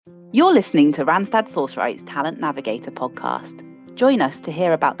You're listening to Randstad Sourceright's Talent Navigator podcast. Join us to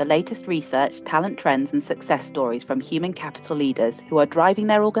hear about the latest research, talent trends, and success stories from human capital leaders who are driving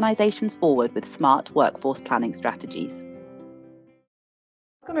their organizations forward with smart workforce planning strategies.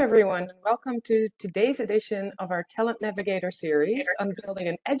 Welcome everyone, and welcome to today's edition of our Talent Navigator series on building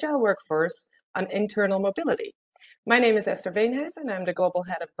an agile workforce on internal mobility. My name is Esther Veenhuis, and I'm the Global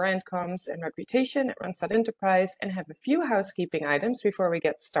Head of Brand Comms and Reputation at Randstad Enterprise, and have a few housekeeping items before we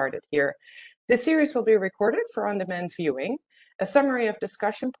get started here. This series will be recorded for on-demand viewing. A summary of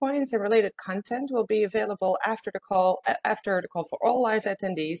discussion points and related content will be available after the call for all live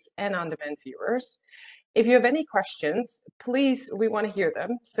attendees and on-demand viewers. If you have any questions, please, we want to hear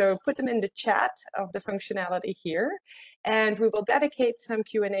them. So put them in the chat of the functionality here, and we will dedicate some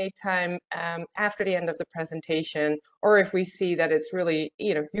Q&A time after the end of the presentation, or if we see that it's really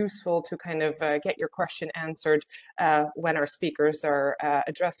useful to kind of get your question answered when our speakers are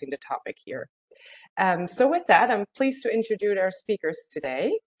addressing the topic here. So with that, I'm pleased to introduce our speakers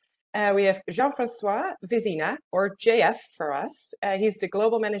today. We have Jean-Francois Vezina, or JF for us. He's the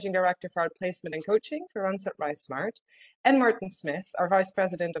Global Managing Director for Outplacement and Coaching for Randstad RiseSmart, and Martin Smith, our Vice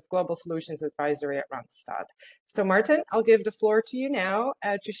President of Global Solutions Advisory at Randstad. So Martin, I'll give the floor to you now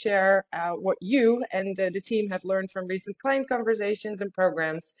to share what you and the team have learned from recent client conversations and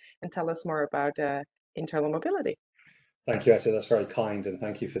programs, and tell us more about internal mobility. Thank you, Esther. That's very kind, and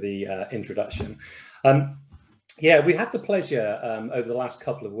thank you for the introduction. Yeah, we had the pleasure over the last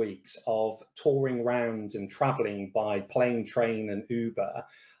couple of weeks of touring around and traveling by plane, train and Uber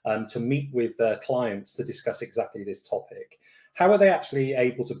to meet with clients to discuss exactly this topic. How are they actually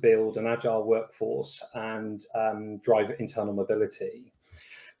able to build an agile workforce and drive internal mobility?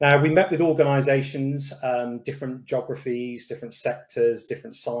 Now, we met with organizations, different geographies, different sectors,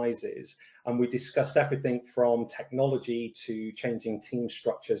 different sizes, and we discussed everything from technology to changing team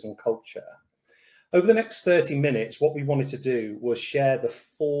structures and culture. Over the next 30 minutes, what we wanted to do was share the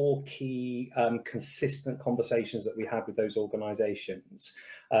 4 key consistent conversations that we had with those organizations.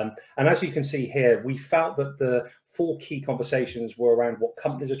 And as you can see here, we felt that the 4 key conversations were around what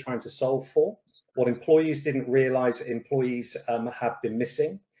companies are trying to solve for, what employees didn't realize employees have been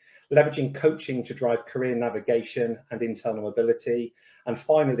missing, leveraging coaching to drive career navigation and internal mobility, and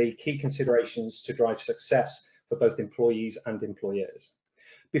finally, key considerations to drive success for both employees and employers.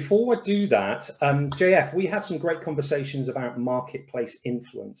 Before I do that, JF, we had some great conversations about marketplace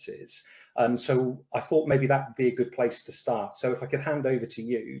influences. So I thought maybe that would be a good place to start. So if I could hand over to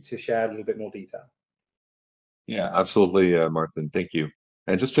you to share a little bit more detail. Yeah, absolutely, Martin. Thank you.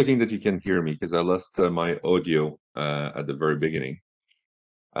 And just checking that you can hear me, because I lost my audio at the very beginning.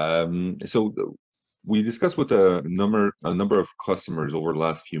 So we discussed with a number of customers over the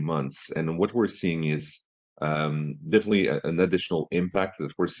last few months, and what we're seeing is definitely an additional impact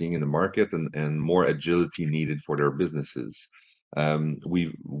that we're seeing in the market, and more agility needed for their businesses.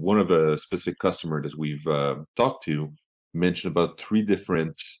 One of a specific customer that we've talked to mentioned about 3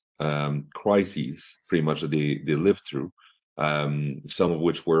 different crises, pretty much, that they lived through. Some of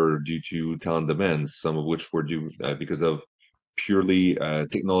which were due to talent demands, some of which were due because of purely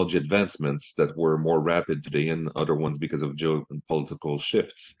technology advancements that were more rapid today, and other ones because of geopolitical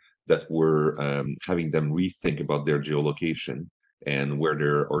shifts that were having them rethink about their geolocation and where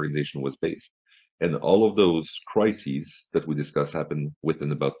their organization was based. And all of those crises that we discussed happened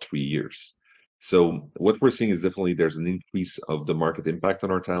within about 3 years. So what we're seeing is definitely there's an increase of the market impact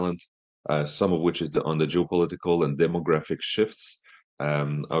on our talent, some of which is on the geopolitical and demographic shifts.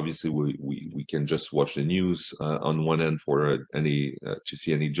 Obviously, we can just watch the news on one end for to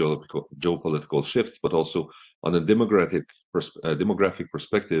see any geopolitical shifts, but also on a demographic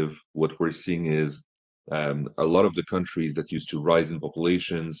perspective, what we're seeing is a lot of the countries that used to rise in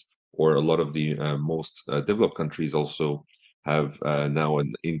populations, or a lot of the most developed countries, also have now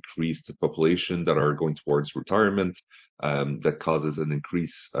an increased population that are going towards retirement, that causes an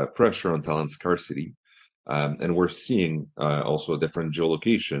increased pressure on talent scarcity. And we're seeing also a different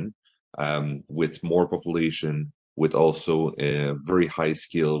geolocation with more population, with also very high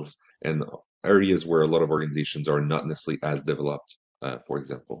skills, and areas where a lot of organizations are not necessarily as developed, for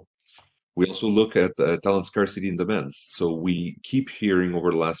example. We also look at talent scarcity and demands. So we keep hearing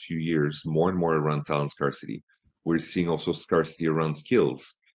over the last few years more and more around talent scarcity. We're seeing also scarcity around skills.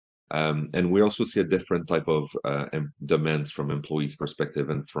 And we also see a different type of demands from employees'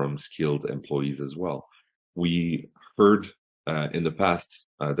 perspective and from skilled employees as well. We heard in the past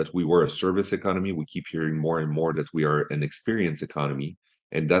that we were a service economy. We keep hearing more and more that we are an experience economy.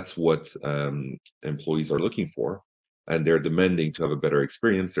 And that's what employees are looking for. And they're demanding to have a better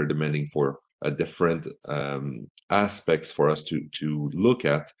experience. They're demanding for different aspects for us to look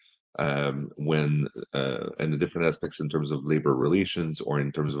at when and the different aspects in terms of labor relations or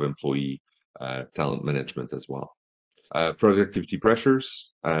in terms of employee talent management as well. Productivity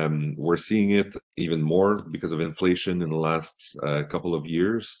pressures, we're seeing it even more because of inflation in the last couple of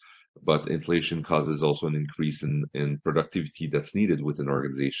years, but inflation causes also an increase in productivity that's needed within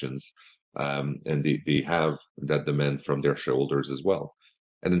organizations, and they have that demand from their shareholders as well.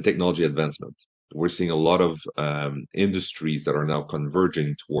 And then technology advancement. We're seeing a lot of industries that are now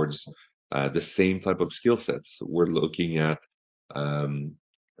converging towards the same type of skill sets. We're looking at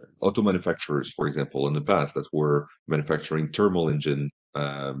auto manufacturers, for example, in the past that were manufacturing thermal engine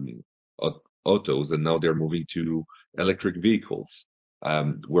autos, and now they're moving to electric vehicles.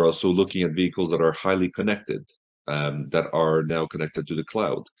 We're also looking at vehicles that are highly connected, that are now connected to the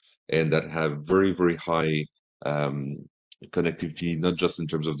cloud, and that have very, very high connectivity, not just in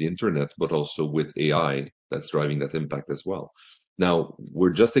terms of the internet, but also with AI that's driving that impact as well. Now,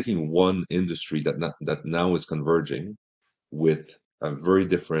 we're just taking one industry that now is converging with a very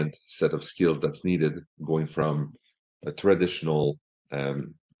different set of skills that's needed, going from a traditional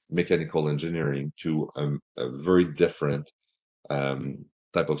mechanical engineering to a very different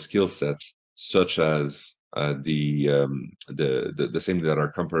type of skill sets, such as the same that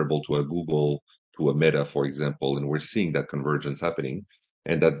are comparable to a Google, to a Meta, for example. And we're seeing that convergence happening,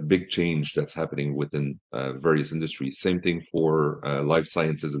 and that big change that's happening within various industries. Same thing for life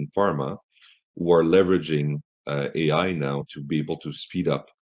sciences and pharma, who are leveraging AI now to be able to speed up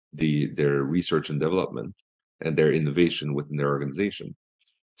their research and development and their innovation within their organization.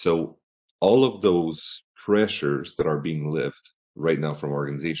 So all of those pressures that are being lifted right now from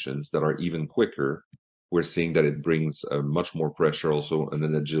organizations that are even quicker, we're seeing that it brings much more pressure also, and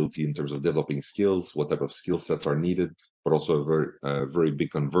an agility in terms of developing skills, what type of skill sets are needed, but also a very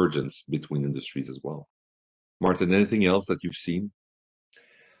big convergence between industries as well. Martin, anything else that you've seen?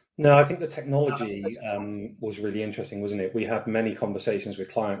 No, I think the technology was really interesting, wasn't it? We had many conversations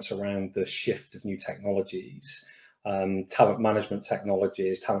with clients around the shift of new technologies, talent management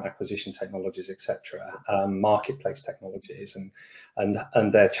technologies, talent acquisition technologies, etc., marketplace technologies,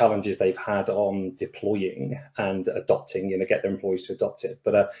 and their challenges they've had on deploying and adopting, get their employees to adopt it.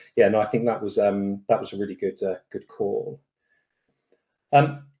 But yeah, no, I think that was a really good call.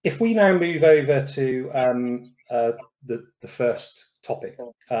 If we now move over to the first topic,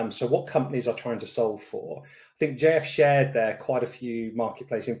 so what companies are trying to solve for. I think JF shared there quite a few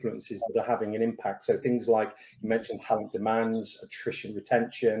marketplace influences that are having an impact. So things like you mentioned talent demands, attrition,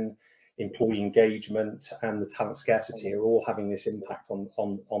 retention, employee engagement, and the talent scarcity are all having this impact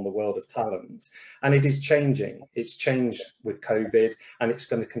on the world of talent. And it is changing. It's changed with COVID, and it's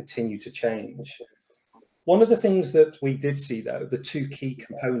going to continue to change. One of the things that we did see, though, the two key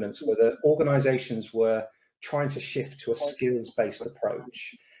components were that organizations were trying to shift to a skills-based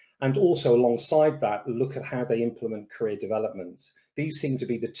approach, and also alongside that, look at how they implement career development. These seem to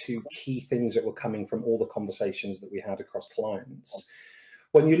be the two key things that were coming from all the conversations that we had across clients.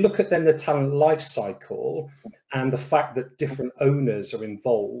 When you look at then the talent life cycle and the fact that different owners are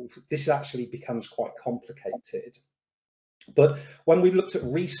involved, this actually becomes quite complicated. But when we looked at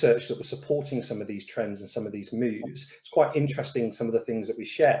research that was supporting some of these trends and some of these moves, it's quite interesting, some of the things that we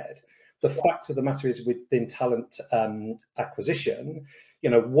shared. The fact of the matter is, within talent acquisition,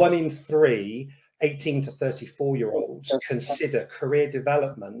 1 in 3 18 to 34-year-olds consider career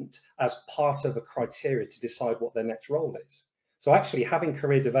development as part of a criteria to decide what their next role is. So actually having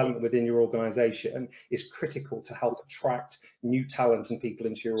career development within your organization is critical to help attract new talent and people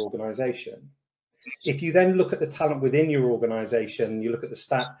into your organization. If you then look at the talent within your organization, you look at the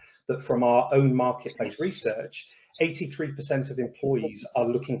stat that from our own marketplace research, 83% of employees are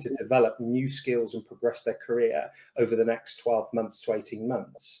looking to develop new skills and progress their career over the next 12 months to 18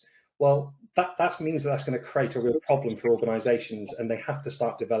 months. Well, that means that's going to create a real problem for organizations, and they have to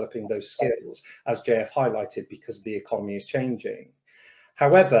start developing those skills, as JF highlighted, because the economy is changing.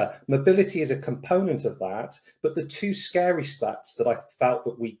 However, mobility is a component of that, but the two scary stats that I felt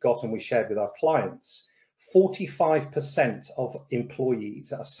that we got and we shared with our clients, 45% of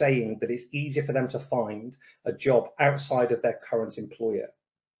employees are saying that it's easier for them to find a job outside of their current employer.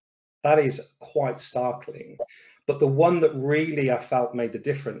 That is quite startling. But the one that really I felt made the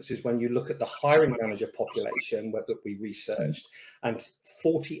difference is when you look at the hiring manager population that we researched, and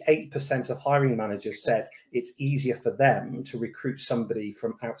 48% of hiring managers said it's easier for them to recruit somebody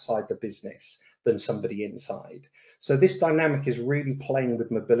from outside the business than somebody inside. So this dynamic is really playing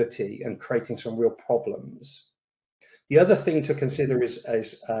with mobility and creating some real problems. The other thing to consider is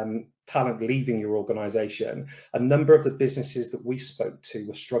talent leaving your organization. A number of the businesses that we spoke to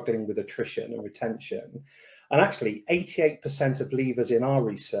were struggling with attrition and retention. And actually, 88% of leavers in our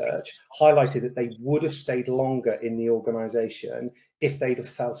research highlighted that they would have stayed longer in the organization if they'd have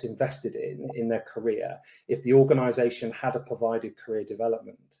felt invested in their career, if the organization had provided career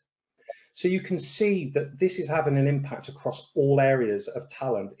development. So you can see that this is having an impact across all areas of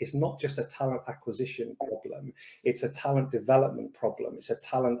talent. It's not just a talent acquisition problem, it's a talent development problem, it's a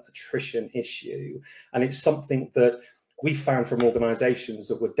talent attrition issue, and it's something that we found from organizations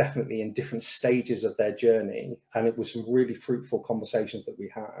that were definitely in different stages of their journey, and it was some really fruitful conversations that we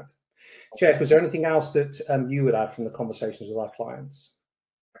had. Jeff, was there anything else that you would add from the conversations with our clients?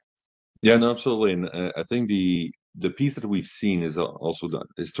 Yeah, no, absolutely. And I think the piece that we've seen is also that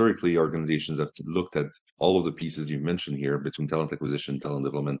historically organizations have looked at all of the pieces you mentioned here between talent acquisition, talent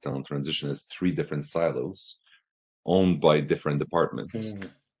development, talent transition as 3 different silos owned by different departments.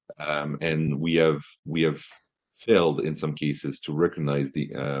 And we have failed in some cases to recognize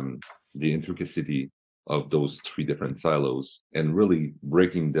the intricacy of those 3 different silos and really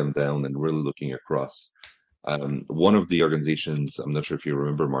breaking them down and really looking across. One of the organizations, I'm not sure if you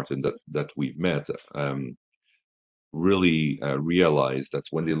remember, Martin, that we've met, really realized that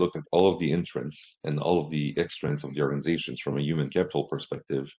when they look at all of the entrants and all of the externals of the organizations from a human capital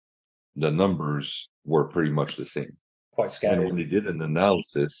perspective, the numbers were pretty much the same. Quite scary. And when they did an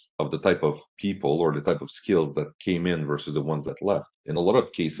analysis of the type of people or the type of skills that came in versus the ones that left, in a lot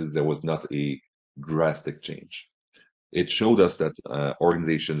of cases, there was not a drastic change. It showed us that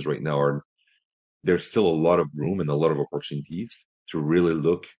organizations right now there's still a lot of room and a lot of opportunities to really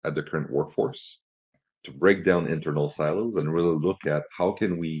look at the current workforce, to break down internal silos and really look at how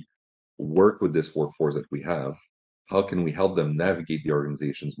can we work with this workforce that we have? How can we help them navigate the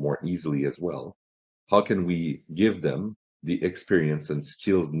organizations more easily as well? How can we give them the experience and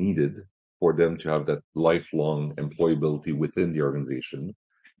skills needed for them to have that lifelong employability within the organization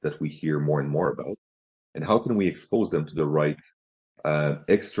that we hear more and more about? And how can we expose them to the right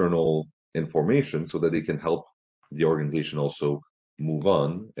external information so that they can help the organization also move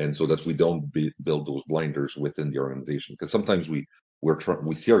on, and so that we don't build those blinders within the organization? Because sometimes we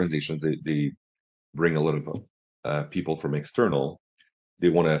see organizations, they bring a lot of people from external. They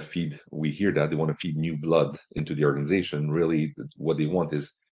want to feed, we hear that, they want to feed new blood into the organization. Really, what they want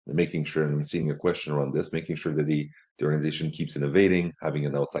is making sure, and I'm seeing a question around this, making sure that the organization keeps innovating, having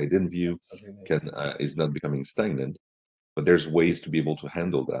an outside-in view, is not becoming stagnant. But there's ways to be able to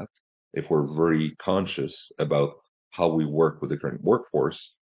handle that if we're very conscious about how we work with the current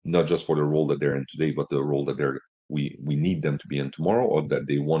workforce, not just for the role that they're in today, but the role that we need them to be in tomorrow, or that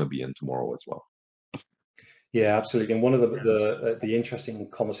they want to be in tomorrow as well. Yeah, absolutely. And one of the interesting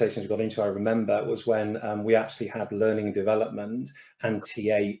conversations we got into, I remember, was when we actually had learning and development and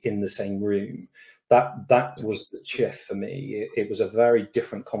TA in the same room. That was the chiff for me. It was a very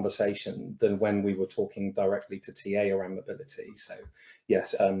different conversation than when we were talking directly to TA around mobility. So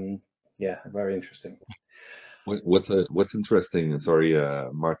yes, yeah, very interesting. What's interesting, sorry,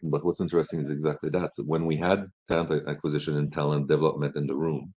 Martin, but what's interesting is exactly that. When we had talent acquisition and talent development in the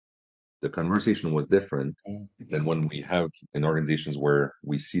room, the conversation was different than when we have in organizations where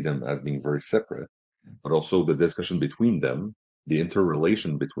we see them as being very separate, but also the discussion between them, the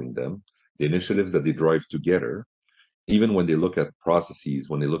interrelation between them, the initiatives that they drive together, even when they look at processes,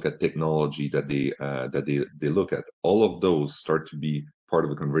 when they look at technology that they look at, all of those start to be part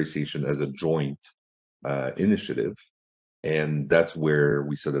of the conversation as a joint initiative. And that's where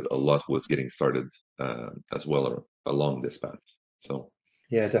we said that a lot was getting started as well along this path. So.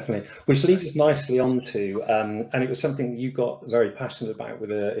 Yeah, definitely. Which leads us nicely on to, and it was something you got very passionate about with,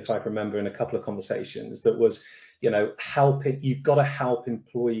 if I remember, in a couple of conversations, that was, you've got to help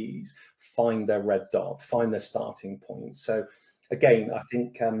employees find their red dot, find their starting point. So again, I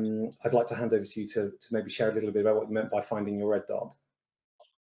think I'd like to hand over to you to maybe share a little bit about what you meant by finding your red dot.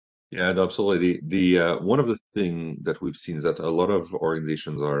 Yeah, absolutely. The one of the things that we've seen is that a lot of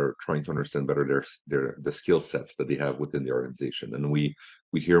organizations are trying to understand better the skill sets that they have within the organization, and we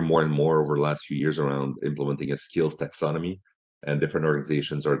hear more and more over the last few years around implementing a skills taxonomy, and different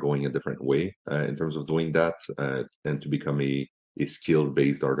organizations are going a different way in terms of doing that, and to become a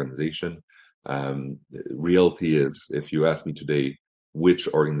skill-based organization. Reality is, if you ask me today, which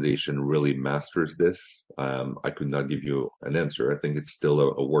organization really masters this, I could not give you an answer. I think it's still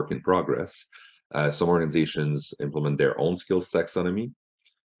a work in progress. Some organizations implement their own skills taxonomy.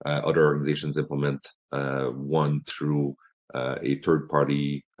 Other organizations implement one through a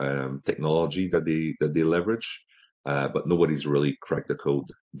third-party technology that they leverage, but nobody's really cracked the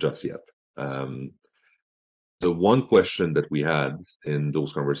code just yet. The one question that we had in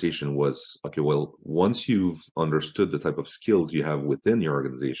those conversations was, okay, well, once you've understood the type of skills you have within your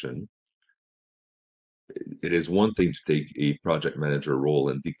organization, it is one thing to take a project manager role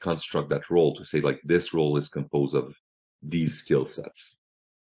and deconstruct that role to say, like, this role is composed of these skill sets.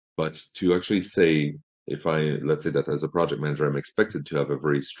 But to actually say, let's say that as a project manager, I'm expected to have a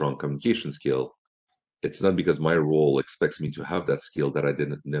very strong communication skill, it's not because my role expects me to have that skill that I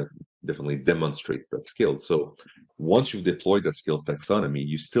definitely demonstrates that skill. So once you've deployed that skill taxonomy,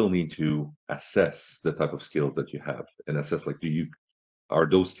 you still need to assess the type of skills that you have and assess, like, are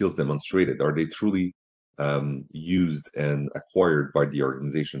those skills demonstrated? Are they truly used and acquired by the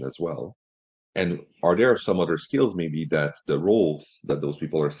organization as well? And are there some other skills maybe that the roles that those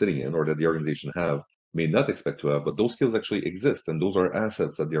people are sitting in or that the organization have may not expect to have, but those skills actually exist, and those are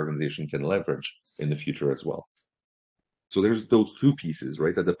assets that the organization can leverage in the future as well. So there's those two pieces,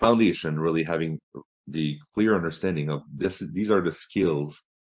 right? At the foundation, really having the clear understanding of these are the skills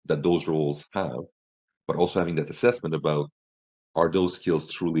that those roles have, but also having that assessment about, are those skills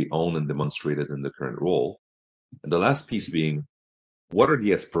truly owned and demonstrated in the current role? And the last piece being, what are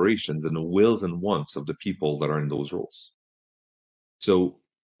the aspirations and the wills and wants of the people that are in those roles? So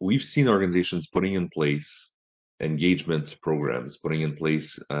we've seen organizations putting in place engagement programs, putting in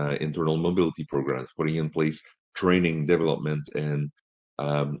place internal mobility programs, putting in place training, development, and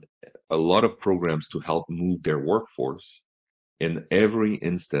a lot of programs to help move their workforce. In every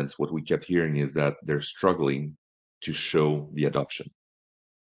instance, what we kept hearing is that they're struggling to show the adoption.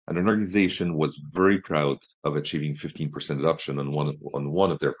 And an organization was very proud of achieving 15% adoption on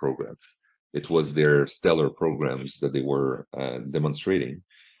one of their programs. It was their stellar programs that they were demonstrating.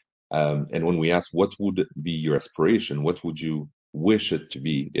 And when we asked, what would be your aspiration? What would you wish it to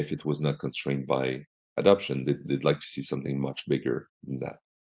be if it was not constrained by adoption? They'd like to see something much bigger than that.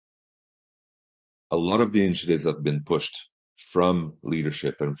 A lot of the initiatives have been pushed from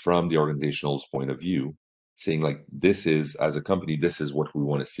leadership and from the organizational's point of view, saying, like, this is, as a company, this is what we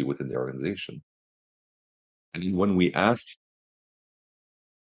want to see within the organization. And when we ask,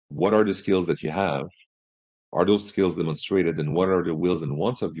 what are the skills that you have? Are those skills demonstrated? And what are the wills and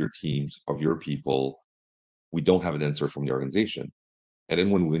wants of your teams, of your people? We don't have an answer from the organization. And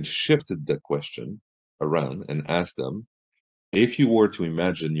then when we shifted the question around and asked them, if you were to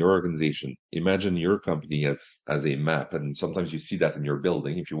imagine your organization, imagine your company as a map, and sometimes you see that in your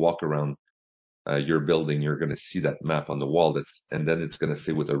building. If you walk around your building, you're going to see that map on the wall. And then it's going to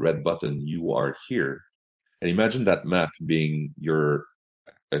say with a red button, you are here. And imagine that map being your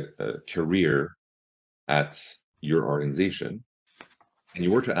career at your organization. And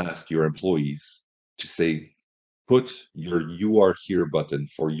you were to ask your employees to say, put your "you are here" button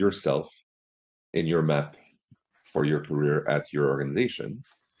for yourself in your map for your career at your organization,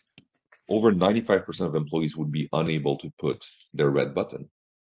 over 95% of employees would be unable to put their red button.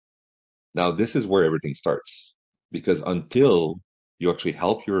 Now, this is where everything starts, because until you actually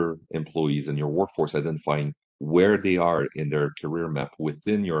help your employees and your workforce identifying where they are in their career map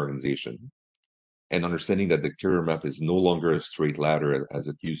within your organization, and understanding that the career map is no longer a straight ladder as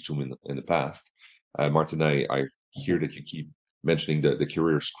it used to in the past. Martin, I hear that you keep mentioning the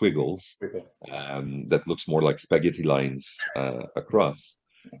career squiggles that looks more like spaghetti lines across.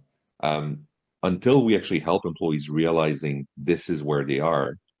 Until we actually help employees realizing this is where they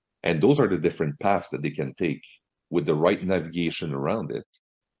are, and those are the different paths that they can take with the right navigation around it,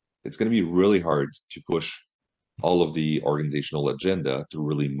 it's going to be really hard to push all of the organizational agenda to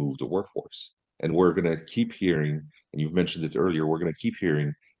really move the workforce. And we're going to keep hearing, and you've mentioned it earlier, we're going to keep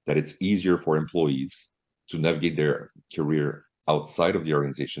hearing that it's easier for employees to navigate their career outside of the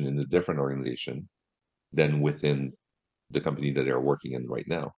organization in a different organization than within the company that they're working in right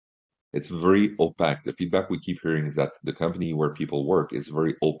now. It's very opaque. The feedback we keep hearing is that the company where people work is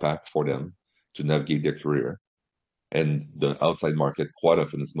very opaque for them to navigate their career. And the outside market quite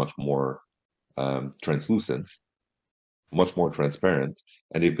often is much more translucent, much more transparent,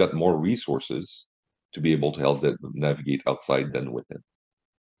 and they've got more resources to be able to help them navigate outside than within.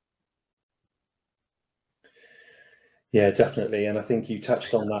 Yeah, definitely. And I think you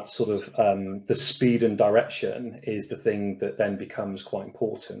touched on that sort of the speed and direction is the thing that then becomes quite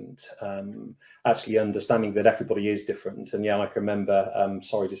important. Actually understanding that everybody is different. And yeah, I can remember,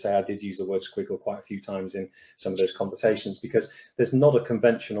 sorry to say, I did use the word squiggle quite a few times in some of those conversations, because there's not a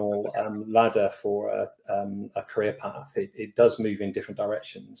conventional ladder for a career path. It does move in different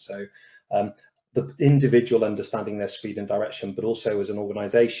directions. So the individual understanding their speed and direction, but also as an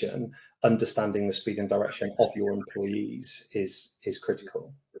organization, understanding the speed and direction of your employees is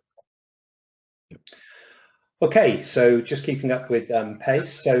critical. Okay, so just keeping up with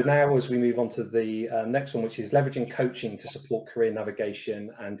pace. So now as we move on to the next one, which is leveraging coaching to support career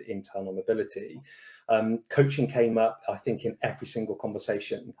navigation and internal mobility. Coaching came up, I think, in every single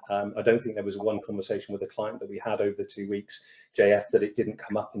conversation. I don't think there was one conversation with a client that we had over the 2 weeks, JF, that it didn't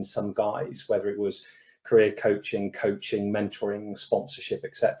come up in some guise, whether it was career coaching, mentoring, sponsorship,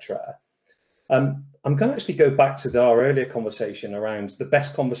 etc. I'm going to actually go back to our earlier conversation around the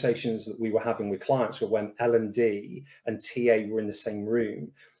best conversations that we were having with clients were when L&D and TA were in the same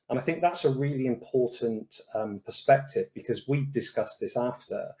room. And I think that's a really important perspective, because we discussed this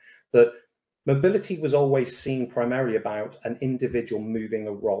after, that mobility was always seen primarily about an individual moving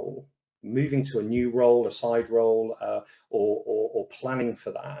a role, moving to a new role, a side role, or planning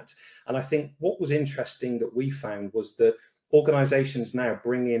for that. And I think what was interesting that we found was that organizations now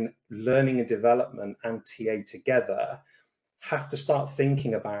bring in learning and development and TA together, have to start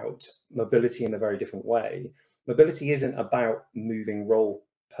thinking about mobility in a very different way. Mobility isn't about moving role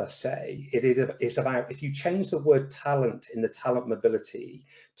per se. It's about, if you change the word talent in the talent mobility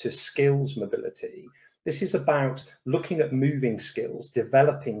to skills mobility, this is about looking at moving skills,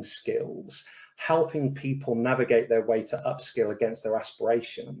 developing skills, helping people navigate their way to upskill against their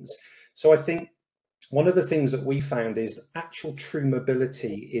aspirations. So I think one of the things that we found is that actual true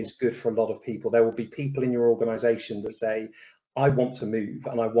mobility is good for a lot of people. There will be people in your organization that say, I want to move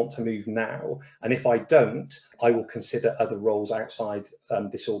and I want to move now. And if I don't, I will consider other roles outside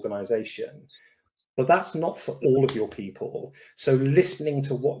this organization. But that's not for all of your people. So listening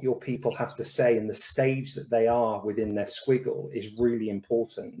to what your people have to say and the stage that they are within their squiggle is really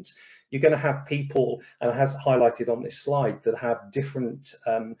important. You're going to have people, and it has highlighted on this slide, that have different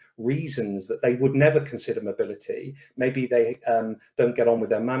reasons that they would never consider mobility. Maybe they don't get on with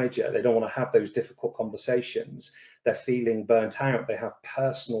their manager. They don't want to have those difficult conversations. They're feeling burnt out. They have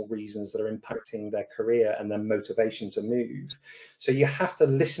personal reasons that are impacting their career and their motivation to move. So you have to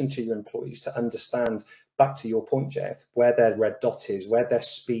listen to your employees to understand, back to your point, Jeff, where their red dot is, where their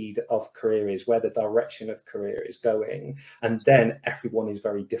speed of career is, where the direction of career is going. And then everyone is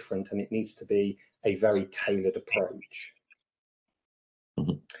very different, and it needs to be a very tailored approach.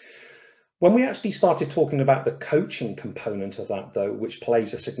 Mm-hmm. When we actually started talking about the coaching component of that, though, which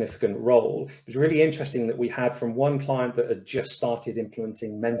plays a significant role, it was really interesting that we had from one client that had just started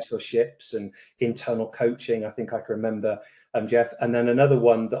implementing mentorships and internal coaching. I think I can remember, Jeff, and then another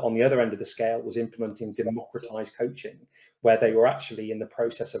one that on the other end of the scale was implementing democratized coaching, where they were actually in the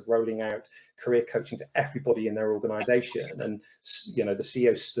process of rolling out career coaching to everybody in their organization. And, you know, the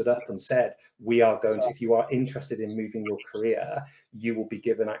CEO stood up and said, we are going to, if you are interested in moving your career, you will be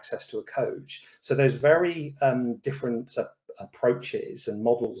given access to a coach. So there's very different approaches and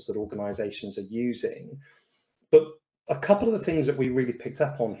models that organizations are using. But a couple of the things that we really picked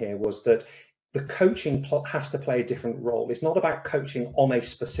up on here was that the coaching has to play a different role. It's not about coaching on a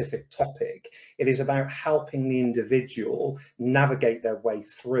specific topic. It is about helping the individual navigate their way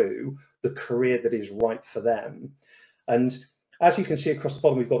through the career that is right for them. And as you can see across the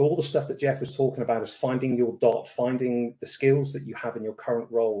bottom, we've got all the stuff that Jeff was talking about, as finding your dot, finding the skills that you have in your current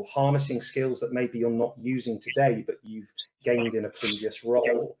role, harnessing skills that maybe you're not using today, but you've gained in a previous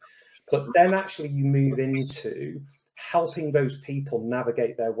role. But then actually you move into helping those people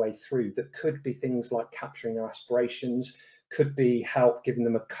navigate their way through. That could be things like capturing their aspirations, could be help giving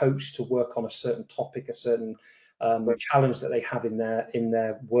them a coach to work on a certain topic, a certain challenge that they have in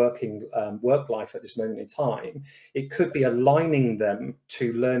their work life at this moment in time. It could be aligning them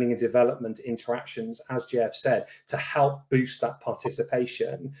to learning and development interactions, as Jeff said, to help boost that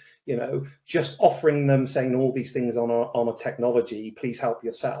participation. You know, just offering them, saying all these things on a technology, please help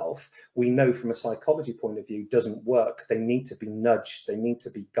yourself, we know from a psychology point of view doesn't work. They need to be nudged, they need to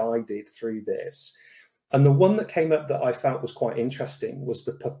be guided through this. And the one that came up that I felt was quite interesting was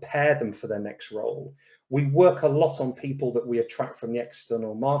to prepare them for their next role. We work a lot on people that we attract from the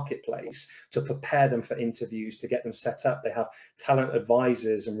external marketplace to prepare them for interviews, to get them set up. They have talent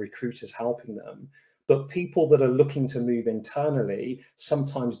advisors and recruiters helping them. But people that are looking to move internally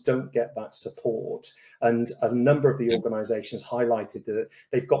sometimes don't get that support. And a number of the organizations highlighted that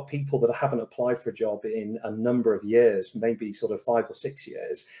they've got people that haven't applied for a job in a number of years, maybe sort of 5 or 6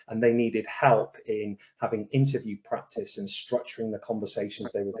 years, and they needed help in having interview practice and structuring the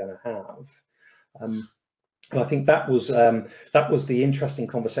conversations they were going to have. And I think that was the interesting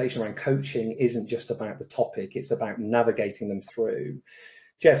conversation around coaching. Isn't just about the topic, it's about navigating them through.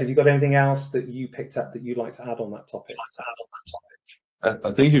 Jeff, have you got anything else that you picked up that you'd like to add on that topic?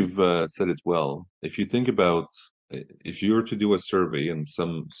 I think you've said it well. If you think about, if you were to do a survey, and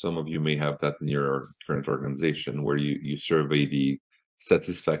some of you may have that in your current organization, where you survey the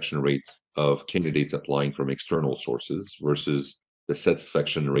satisfaction rate of candidates applying from external sources versus the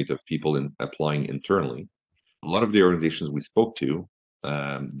satisfaction rate of people applying internally. A lot of the organizations we spoke to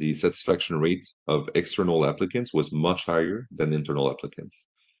the satisfaction rate of external applicants was much higher than internal applicants.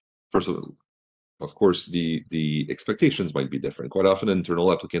 First of course, the expectations might be different. Quite often,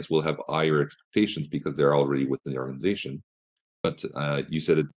 internal applicants will have higher expectations because they're already within the organization. But you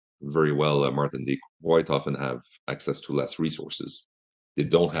said it very well, Martin. They quite often have access to less resources. They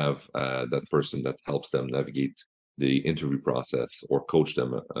don't have that person that helps them navigate the interview process or coach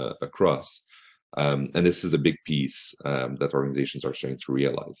them across. And this is a big piece that organizations are starting to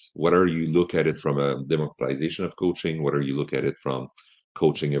realize. Whether you look at it from a democratization of coaching, whether you look at it from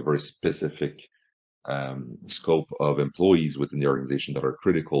coaching a very specific scope of employees within the organization that are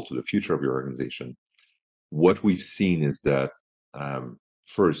critical to the future of your organization, what we've seen is that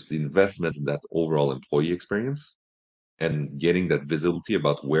first, the investment in that overall employee experience and getting that visibility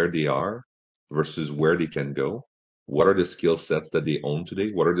about where they are versus where they can go. What are the skill sets that they own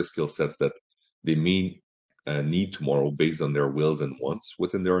today? What are the skill sets that they may need tomorrow based on their wills and wants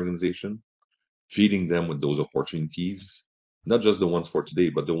within the organization? Feeding them with those opportunities, not just the ones for today,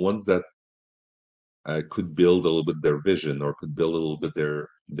 but the ones that could build a little bit their vision or could build a little bit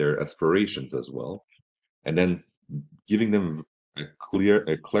their aspirations as well. And then giving them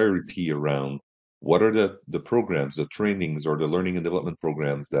a clarity around what are the programs, the trainings, or the learning and development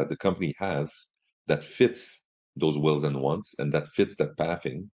programs that the company has that fits those wills and wants and that fits that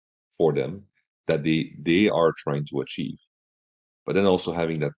pathing for them that they are trying to achieve. But then also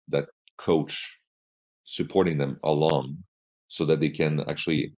having that coach supporting them along so that they can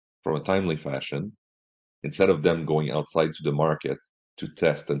actually, from a timely fashion, instead of them going outside to the market to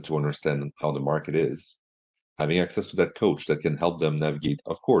test and to understand how the market is, having access to that coach that can help them navigate,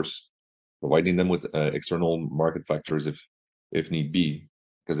 of course, providing them with external market factors if need be,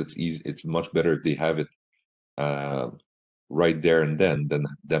 because it's easy. It's much better if they have it right there and then than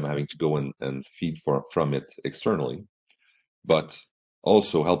them having to go and feed from it externally. But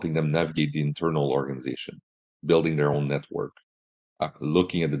also helping them navigate the internal organization, building their own network,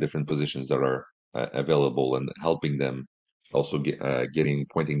 looking at the different positions that are available and helping them also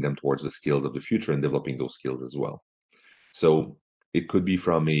pointing them towards the skills of the future and developing those skills as well. So it could be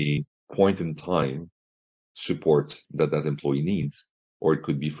from a point in time support that employee needs, or it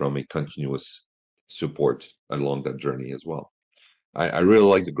could be from a continuous support along that journey as well. I really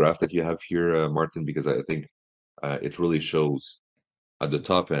like the graph that you have here, Martin, because I think it really shows at the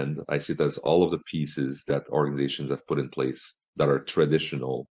top end, I see it as all of the pieces that organizations have put in place that are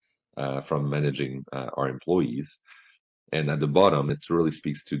traditional from managing our employees. And at the bottom, it really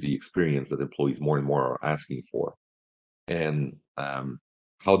speaks to the experience that employees more and more are asking for. And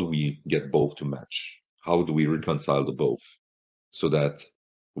how do we get both to match? How do we reconcile the both so that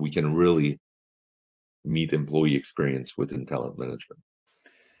we can really meet employee experience within talent management?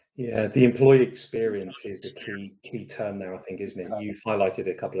 Yeah, the employee experience is the key term there, I think, isn't it? You've highlighted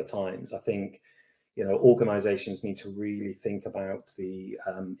it a couple of times. I think, organizations need to really think about the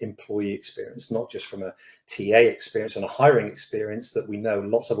employee experience, not just from a TA experience and a hiring experience that we know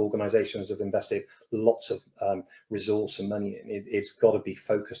lots of organizations have invested lots of resource and money in. It's got to be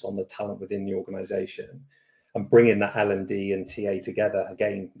focused on the talent within the organization and bringing that L&D and TA together.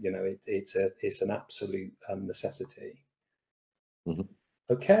 Again, it's an absolute necessity. Mm-hmm.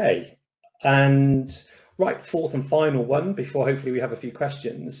 Okay, and right, fourth and final one before hopefully we have a few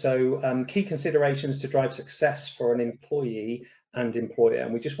questions. So key considerations to drive success for an employee and employer.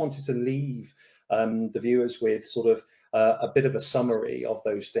 And we just wanted to leave the viewers with sort of a bit of a summary of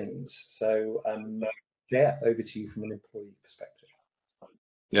those things. So Jeff, over to you from an employee perspective.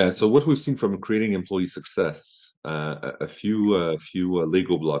 Yeah, so what we've seen from creating employee success, a few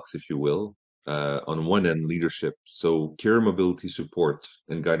Lego blocks, if you will. On one end, leadership, so career mobility support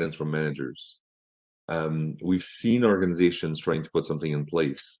and guidance from managers. We've seen organizations trying to put something in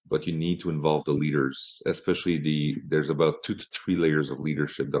place, but you need to involve the leaders, especially there's about 2 to 3 layers of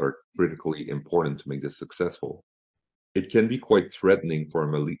leadership that are critically important to make this successful. It can be quite threatening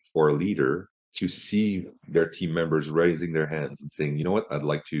for a leader to see their team members raising their hands and saying, you know what, I'd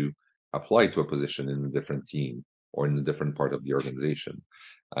like to apply to a position in a different team or in a different part of the organization.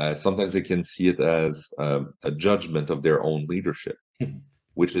 Sometimes they can see it as a judgment of their own leadership,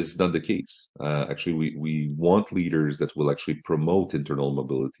 which is not the case. Actually, we want leaders that will actually promote internal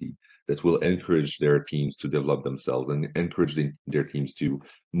mobility, that will encourage their teams to develop themselves and encourage their teams to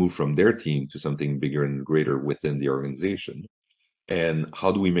move from their team to something bigger and greater within the organization. And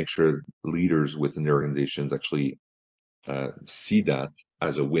how do we make sure leaders within the organizations actually see that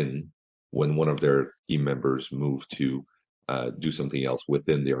as a win when one of their team members move to do something else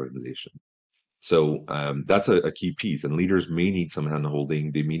within the organization? So that's a key piece, and leaders may need some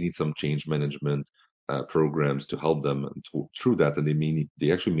handholding. They may need some change management programs to help them through that, and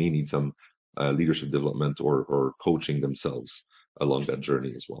they actually may need some leadership development or coaching themselves along that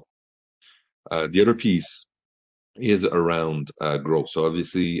journey as well. The other piece is around growth. So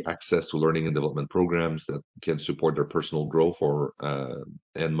obviously access to learning and development programs that can support their personal growth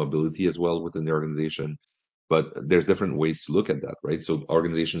and mobility as well within the organization. But there's different ways to look at that, right? So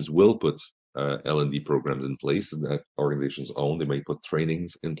organizations will put L&D programs in place that organizations own. They may put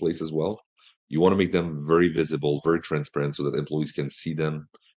trainings in place as well. You want to make them very visible, very transparent, so that employees can see them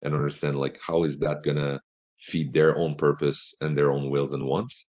and understand, like, how is that going to feed their own purpose and their own wills and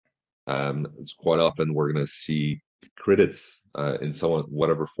wants. It's quite often we're going to see credits in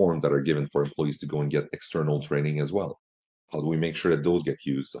whatever form that are given for employees to go and get external training as well. How do we make sure that those get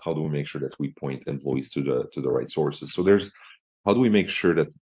used? How do we make sure that we point employees to the right sources? So how do we make sure that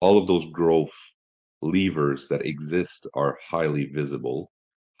all of those growth levers that exist are highly visible,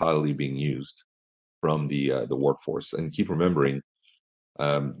 highly being used from the workforce? And keep remembering,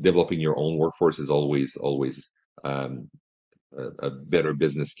 developing your own workforce is always a better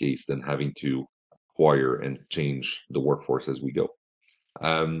business case than having to acquire and change the workforce as we go.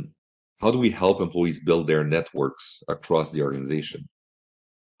 How do we help employees build their networks across the organization?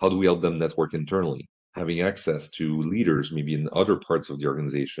 How do we help them network internally? Having access to leaders maybe in other parts of the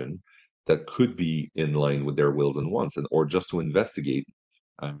organization that could be in line with their wills and wants, or just to investigate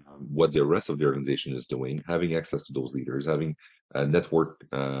what the rest of the organization is doing, having access to those leaders, having network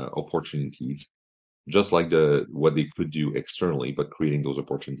opportunities, just like what they could do externally, but creating those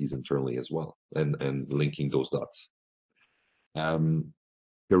opportunities internally as well, and linking those dots.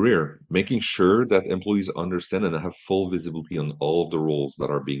 Career, making sure that employees understand and have full visibility on all of the roles that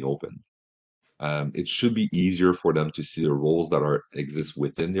are being opened. It should be easier for them to see the roles that exist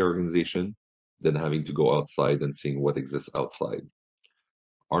within the organization than having to go outside and seeing what exists outside.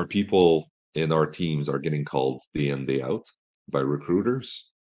 Our people in our teams are getting called day in, day out by recruiters.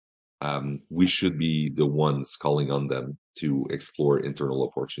 We should be the ones calling on them to explore internal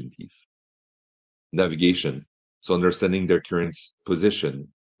opportunities. Navigation, so understanding their current position,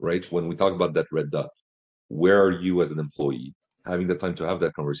 right? When we talk about that red dot, where are you as an employee? Having the time to have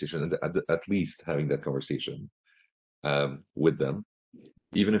that conversation, and at least having that conversation with them,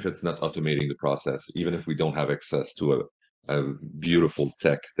 even if it's not automating the process, even if we don't have access to a beautiful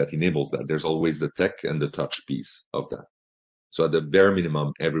tech that enables that, there's always the tech and the touch piece of that. So at the bare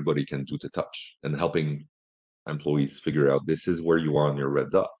minimum, everybody can do the touch, and helping employees figure out, this is where you are on your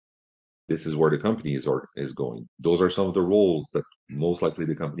red dot. This is where the company is going. Those are some of the roles that most likely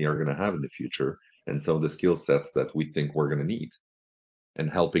the company are going to have in the future, and some of the skill sets that we think we're going to need, and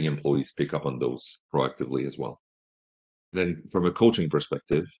helping employees pick up on those proactively as well. Then from a coaching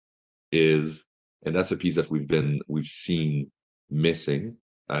perspective and that's a piece that we've seen missing,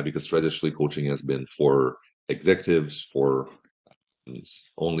 because traditionally coaching has been for executives, for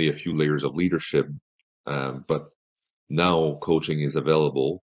only a few layers of leadership, but now coaching is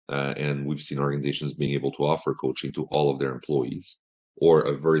available, and we've seen organizations being able to offer coaching to all of their employees, or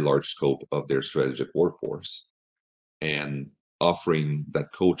a very large scope of their strategic workforce, and offering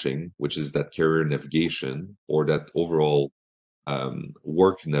that coaching, which is that career navigation or that overall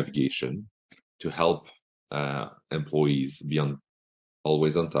work navigation, to help employees be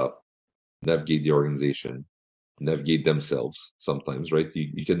always on top, navigate the organization, navigate themselves sometimes, right?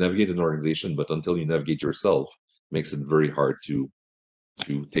 You can navigate an organization, but until you navigate yourself, makes it very hard to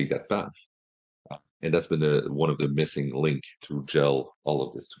take that path. And that's been one of the missing link to gel all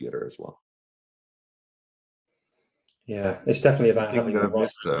of this together as well. Yeah, it's definitely about having a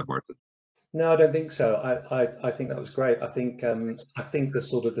missed, Martin. No, I don't think so. I think that was great. I think the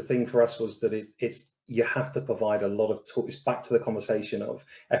sort of the thing for us was that it's you have to provide a lot of tools. It's back to the conversation of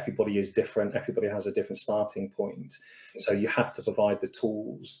everybody is different. Everybody has a different starting point. So you have to provide the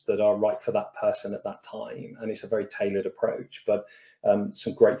tools that are right for that person at that time. And it's a very tailored approach, but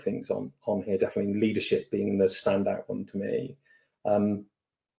some great things on here, definitely leadership being the standout one to me.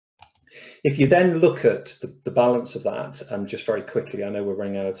 If you then look at the balance of that, just very quickly, I know we're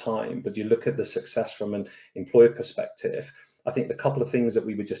running out of time, but you look at the success from an employer perspective, I think the couple of things that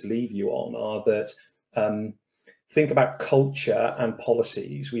we would just leave you on are that think about culture and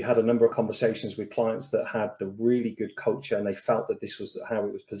policies. We had a number of conversations with clients that had the really good culture, and they felt that this was how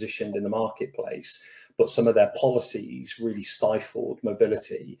it was positioned in the marketplace. But some of their policies really stifled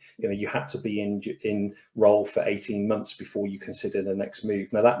mobility. You know, you had to be in role for 18 months before you consider the next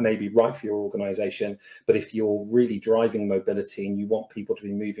move. Now, that may be right for your organization, but if you're really driving mobility and you want people to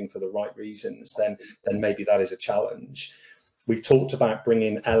be moving for the right reasons, then maybe that is a challenge. We've talked about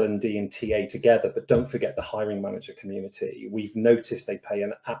bringing L&D and TA together, but don't forget the hiring manager community. We've noticed they play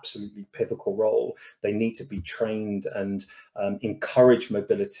an absolutely pivotal role. They need to be trained and encourage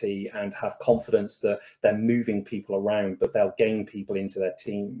mobility and have confidence that they're moving people around, but they'll gain people into their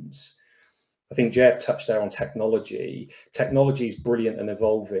teams. I think JF touched there on technology. Technology is brilliant and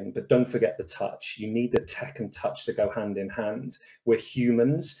evolving, but don't forget the touch. You need the tech and touch to go hand in hand. We're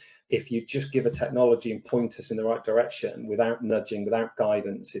humans. If you just give a technology and point us in the right direction without nudging, without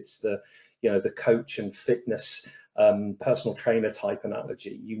guidance, it's the, you know, the coach and fitness personal trainer type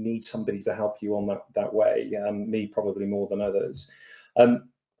analogy. You need somebody to help you on that way. Me probably more than others.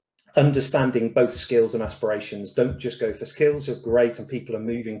 Understanding both skills and aspirations. Don't just go for skills are great and people are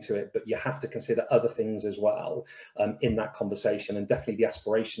moving to it, but you have to consider other things as well in that conversation, and definitely the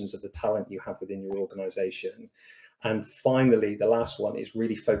aspirations of the talent you have within your organization. And finally, the last one is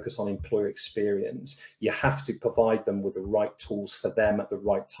really focus on employer experience. You have to provide them with the right tools for them at the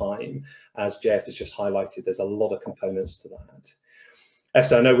right time. As Jeff has just highlighted, there's a lot of components to that.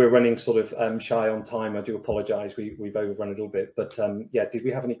 Esther, I know we're running sort of shy on time. I do apologise. We've overrun a little bit, but yeah, did we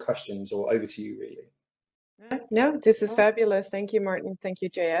have any questions, or over to you, really? No, this is fabulous. Thank you, Martin. Thank you,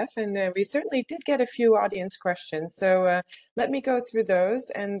 JF. And we certainly did get a few audience questions. So let me go through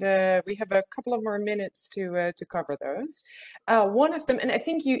those. And we have a couple of more minutes to cover those. One of them, and I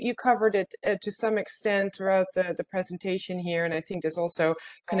think you covered it to some extent throughout the presentation here. And I think this also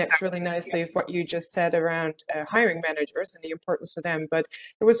connects really nicely with what you just said around hiring managers and the importance for them. But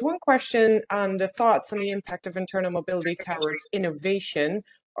there was one question on the thoughts on the impact of internal mobility towards innovation,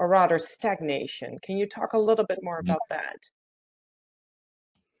 or rather stagnation. Can you talk a little bit more about that?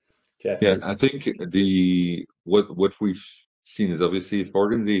 Jeff, yeah, I think what we've seen is, obviously, if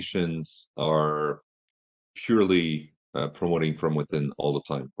organizations are purely promoting from within all the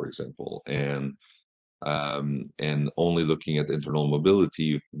time, for example, and only looking at internal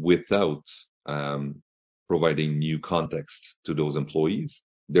mobility without providing new context to those employees,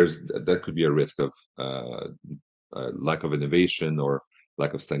 that could be a risk of lack of innovation or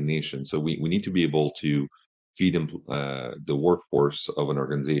lack of stagnation. So we need to be able to feed the workforce of an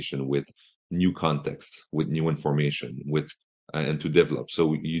organization with new context, with new information, and to develop.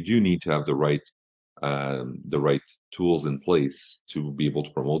 So you do need to have the right tools in place to be able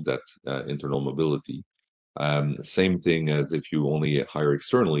to promote that internal mobility. Same thing as if you only hire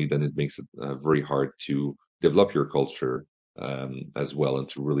externally, then it makes it very hard to develop your culture as well, and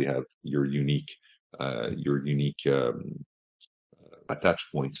to really have your unique attach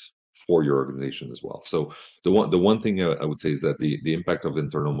points for your organization as well. So the one thing I would say is that the impact of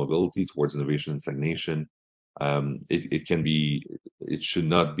internal mobility towards innovation and stagnation, it should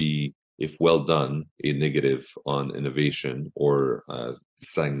not be, if well done, a negative on innovation or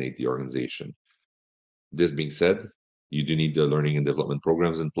stagnate the organization. This being said, you do need the learning and development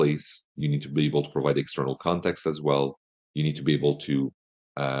programs in place. You need to be able to provide external context as well. You need to be able to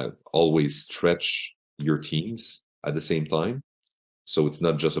always stretch your teams at the same time. So it's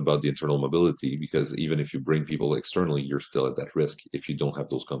not just about the internal mobility, because even if you bring people externally, you're still at that risk if you don't have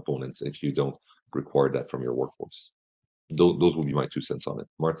those components, if you don't require that from your workforce. Those would be my 2 cents on it.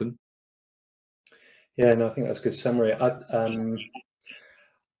 Martin? Yeah, no, I think that's a good summary.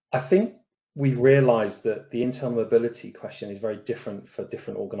 I think we've realized that the internal mobility question is very different for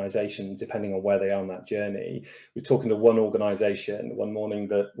different organizations, depending on where they are on that journey. We're talking to one organization one morning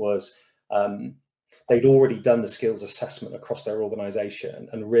that was, they'd already done the skills assessment across their organization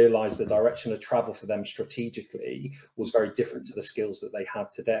and realized the direction of travel for them strategically was very different to the skills that they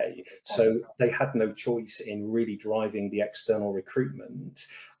have today. So they had no choice in really driving the external recruitment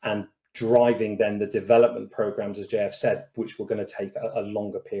and driving then the development programs, as JF said, which were going to take a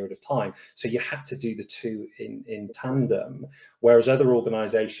longer period of time. So you had to do the two in tandem. Whereas other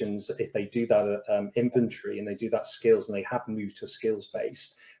organizations, if they do that inventory and they do that skills and they have moved to a skills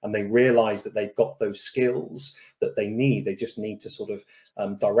based and they realize that they've got those skills that they need, they just need to sort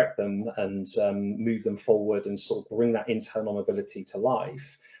of direct them and move them forward and sort of bring that internal mobility to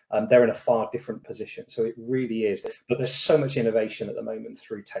life. They're in a far different position. So it really is. But there's so much innovation at the moment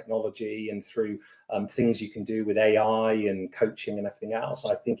through technology and through things you can do with AI and coaching and everything else.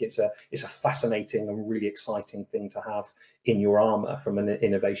 I think it's a fascinating and really exciting thing to have in your armor from an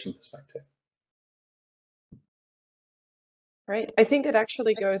innovation perspective. Right. I think it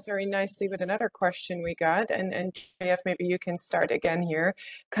actually goes very nicely with another question we got, and JF, maybe you can start again here.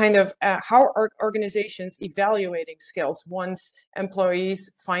 Kind of how are organizations evaluating skills once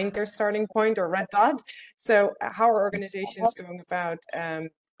employees find their starting point or red dot? So how are organizations going about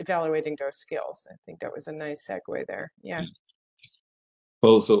evaluating those skills? I think that was a nice segue there. Yeah.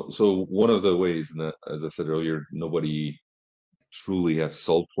 Well, so one of the ways, and as I said earlier, nobody truly have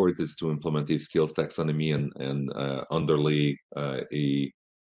solved for it is to implement a skills taxonomy and underlay a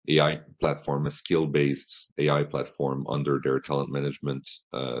AI platform, a skill-based AI platform under their talent management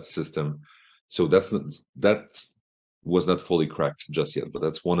system. So that was not fully cracked just yet, but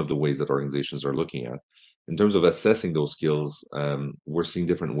that's one of the ways that organizations are looking at. In terms of assessing those skills, we're seeing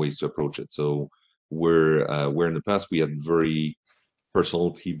different ways to approach it. So where in the past we had very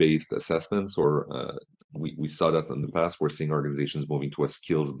personality-based assessments, or we saw that in the past, we're seeing organizations moving to a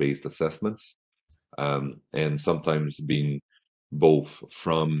skills-based assessments, and sometimes being both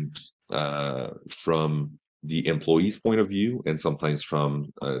from the employee's point of view and sometimes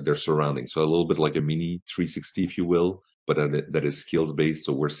from their surroundings. So a little bit like a mini 360, if you will, but that is skills based.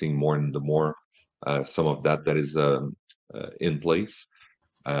 So we're seeing more and more some of that is in place.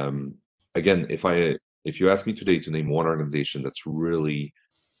 Again, if you ask me today to name one organization that's really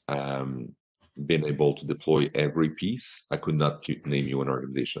been able to deploy every piece, I could not name you an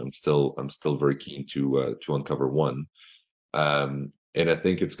organization. I'm still very keen to uncover one. And I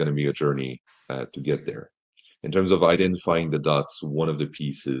think it's going to be a journey to get there. In terms of identifying the dots, one of the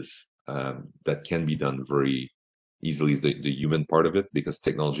pieces that can be done very easily is the human part of it, because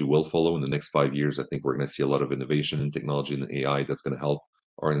technology will follow in the next 5 years. I think we're going to see a lot of innovation in technology and AI that's going to help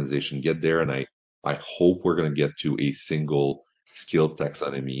organization get there. And I hope we're going to get to a single skill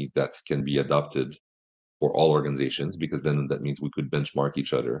taxonomy that can be adopted for all organizations, because then that means we could benchmark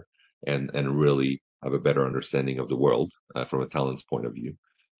each other and really have a better understanding of the world from a talent's point of view.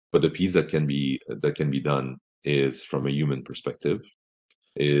 But the piece that can be done is from a human perspective,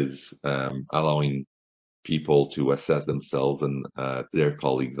 is allowing people to assess themselves and their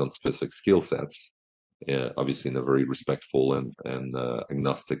colleagues on specific skill sets, obviously in a very respectful and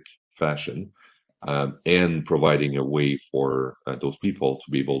agnostic fashion, and providing a way for those people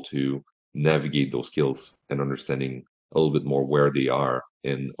to be able to navigate those skills and understanding a little bit more where they are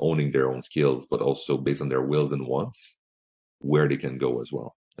in owning their own skills, but also based on their wills and wants, where they can go as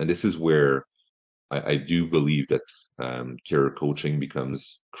well. And this is where I do believe that career coaching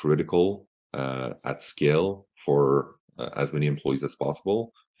becomes critical at scale for as many employees as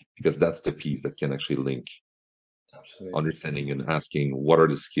possible, because that's the piece that can actually link understanding and asking what are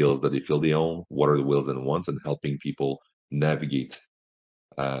the skills that they feel they own, what are the wills and wants, and helping people navigate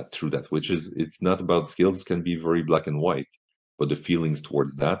through that, which is, it's not about skills, can be very black and white, but the feelings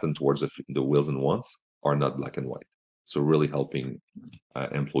towards that and towards the wills and wants are not black and white. So really helping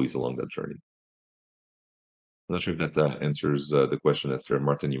employees along that journey. I'm not sure if that answers the question, Esther.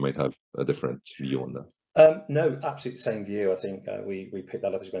 Martin, you might have a different view on that. No, absolutely same view. I think we picked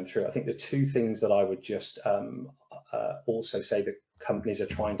that up as we went through. I think the two things that I would just also say that companies are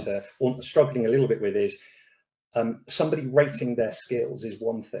trying to, or struggling a little bit with, is somebody rating their skills is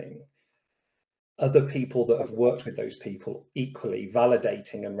one thing. Other people that have worked with those people equally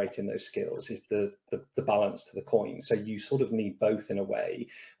validating and rating those skills is the balance to the coin. So you sort of need both in a way.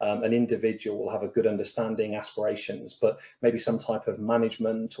 An individual will have a good understanding, aspirations, but maybe some type of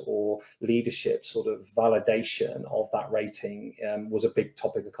management or leadership sort of validation of that rating was a big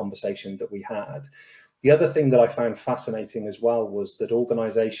topic of conversation that we had. The other thing that I found fascinating as well was that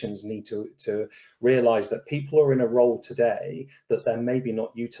organizations need to realize that people are in a role today that they're maybe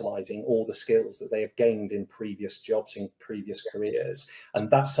not utilizing all the skills that they have gained in previous jobs, in previous careers. And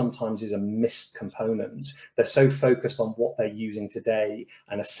that sometimes is a missed component. They're so focused on what they're using today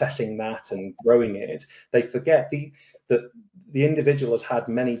and assessing that and growing it, they forget that the individual has had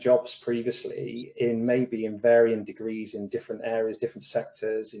many jobs previously in varying degrees in different areas, different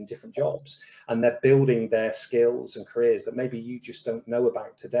sectors, in different jobs. And they're building their skills and careers that maybe you just don't know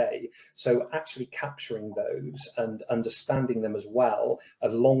about today. So actually capturing those and understanding them as well,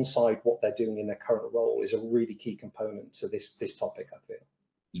 alongside what they're doing in their current role, is a really key component to this topic, I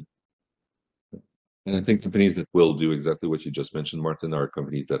feel. And I think companies that will do exactly what you just mentioned, Martin, are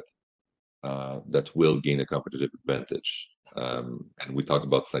companies that will gain a competitive advantage. And we talked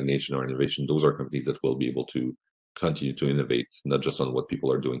about stagnation or innovation. Those are companies that will be able to continue to innovate, not just on what people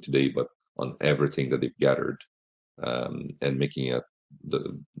are doing today, but on everything that they've gathered, and making it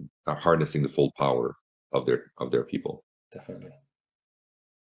harnessing the full power of their people. Definitely.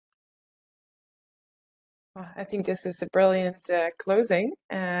 I think this is a brilliant closing.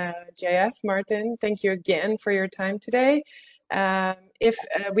 JF, Martin, thank you again for your time today. If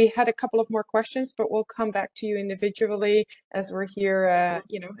we had a couple of more questions, but we'll come back to you individually as we're here, at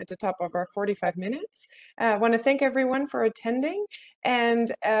the top of our 45 minutes. I want to thank everyone for attending,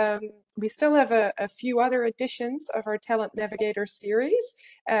 and We still have a few other editions of our Talent Navigator series.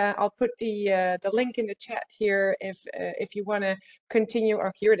 I'll put the link in the chat here if you want to continue.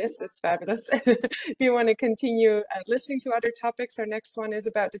 Or here it is. It's fabulous. If you want to continue listening to other topics, our next one is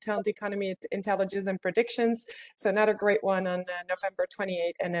about the talent economy, intelligence, and predictions. So another great one on November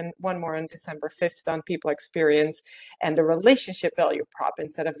 28th, and then one more on December 5th on people experience and the relationship value prop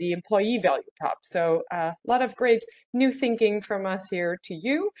instead of the employee value prop. So a lot of great new thinking from us here to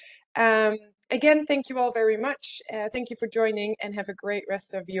you. Again, thank you all very much. Thank you for joining, and have a great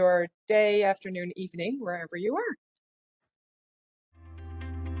rest of your day, afternoon, evening, wherever you are.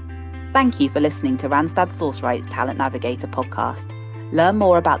 Thank you for listening to Randstad Sourceright's Talent Navigator podcast. Learn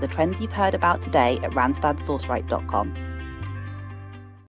more about the trends you've heard about today at randstadsourceright.com.